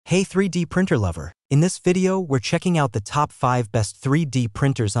Hey 3D printer lover! In this video, we're checking out the top 5 best 3D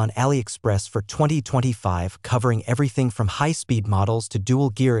printers on AliExpress for 2025, covering everything from high-speed models to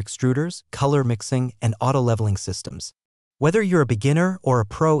dual-gear extruders, color mixing, and auto-leveling systems. Whether you're a beginner or a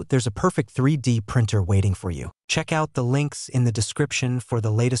pro, there's a perfect 3D printer waiting for you. Check out the links in the description for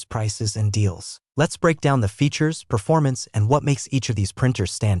the latest prices and deals. Let's break down the features, performance, and what makes each of these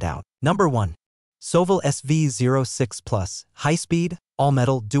printers stand out. Number 1. Sovol SV06 Plus, high-speed,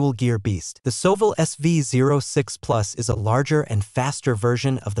 all-metal dual-gear beast. The Sovol SV06 Plus is a larger and faster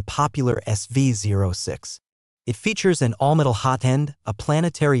version of the popular SV06. It features an all-metal hot end, a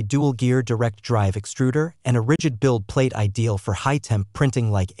planetary dual-gear direct drive extruder, and a rigid build plate ideal for high-temp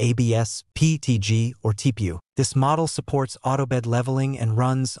printing like ABS, PETG, or TPU. This model supports auto-bed leveling and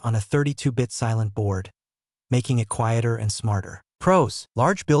runs on a 32-bit silent board, making it quieter and smarter. Pros: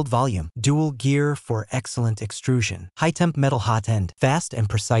 large build volume, dual gear for excellent extrusion, high-temp metal hot end, fast and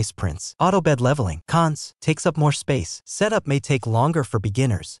precise prints, auto-bed leveling. Cons: takes up more space. Setup may take longer for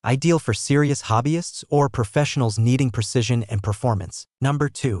beginners, ideal for serious hobbyists or professionals needing precision and performance. Number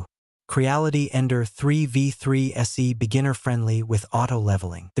 2. Creality Ender-3 V3 SE, beginner-friendly with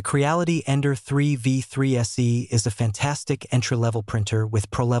auto-leveling. The Creality Ender-3 V3 SE is a fantastic entry-level printer with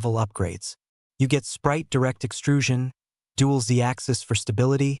pro-level upgrades. You get sprite direct extrusion, dual Z-axis for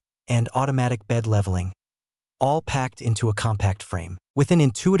stability, and automatic bed leveling, all packed into a compact frame. With an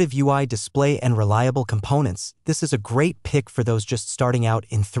intuitive UI display and reliable components, this is a great pick for those just starting out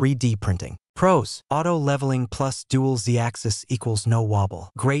in 3D printing. Pros: auto leveling plus dual Z-axis equals no wobble.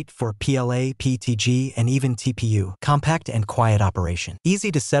 Great for PLA, PETG, and even TPU. Compact and quiet operation.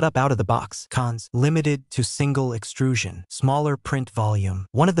 Easy to set up out of the box. Cons: limited to single extrusion. Smaller print volume.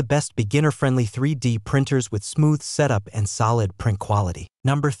 One of the best beginner-friendly 3D printers with smooth setup and solid print quality.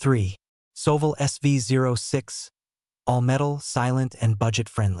 Number 3. Sovol SV06. All-metal, silent, and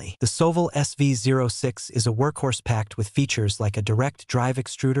budget-friendly. The Sovol SV06 is a workhorse packed with features like a direct drive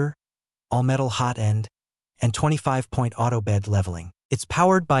extruder, all-metal hot end, and 25-point auto-bed leveling. It's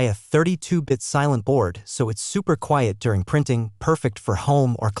powered by a 32-bit silent board, so it's super quiet during printing, perfect for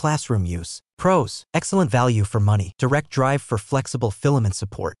home or classroom use. Pros: excellent value for money. Direct drive for flexible filament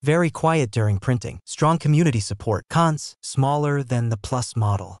support. Very quiet during printing. Strong community support. Cons: smaller than the Plus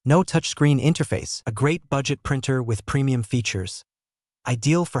model. No touchscreen interface. A great budget printer with premium features.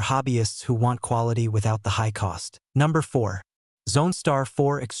 Ideal for hobbyists who want quality without the high cost. Number 4. Zonestar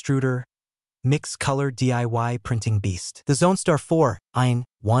 4 Extruder Mix Color DIY Printing Beast. The Zonestar 4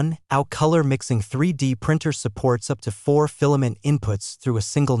 1 out color mixing 3D printer supports up to 4 filament inputs through a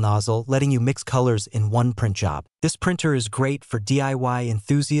single nozzle, letting you mix colors in one print job. This printer is great for DIY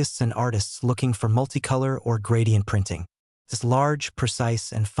enthusiasts and artists looking for multicolor or gradient printing. It's large,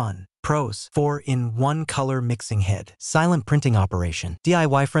 precise, and fun. Pros: 4-in-1 color mixing head, silent printing operation,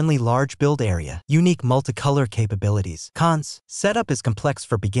 DIY-friendly large build area, unique multicolor capabilities. Cons: setup is complex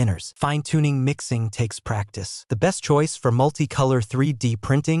for beginners. Fine-tuning mixing takes practice. The best choice for multicolor 3D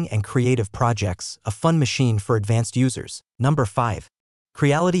printing and creative projects, a fun machine for advanced users. Number 5.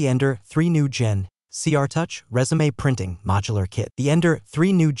 Creality Ender-3 New Gen CR Touch Resume Printing Modular Kit. The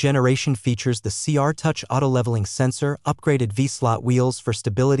Ender-3 New Generation features the CR Touch auto-leveling sensor, upgraded V-slot wheels for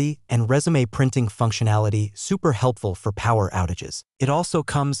stability, and resume printing functionality, super helpful for power outages. It also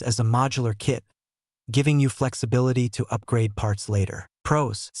comes as a modular kit, giving you flexibility to upgrade parts later.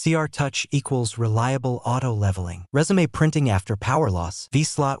 Pros: CR Touch equals reliable auto-leveling. Resume printing after power loss.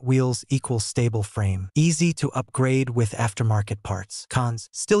 V-slot wheels equals stable frame. Easy to upgrade with aftermarket parts. Cons: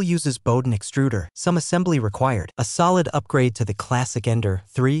 still uses Bowden extruder. Some assembly required. A solid upgrade to the classic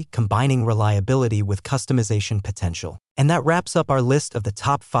Ender-3, combining reliability with customization potential. And that wraps up our list of the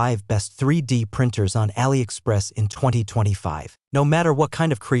top 5 best 3D printers on AliExpress in 2025. No matter what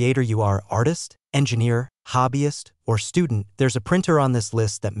kind of creator you are, artist, engineer, hobbyist, or student, there's a printer on this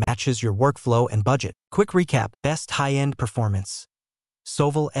list that matches your workflow and budget. Quick recap: best high-end performance,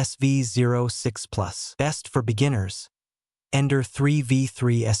 Sovol SV06 Plus. Best for beginners, Ender-3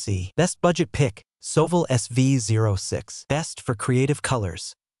 V3 SE. Best budget pick, Sovol SV06. Best for creative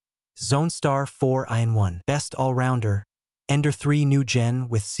colors, Zonestar 4-in-1. Best all-rounder, Ender-3 New Gen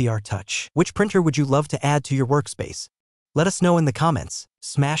with CR Touch. Which printer would you love to add to your workspace? Let us know in the comments.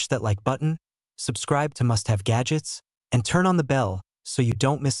 Smash that like button, subscribe to Must Have Gadgets, and turn on the bell so you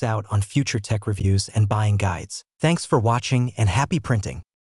don't miss out on future tech reviews and buying guides. Thanks for watching and happy printing!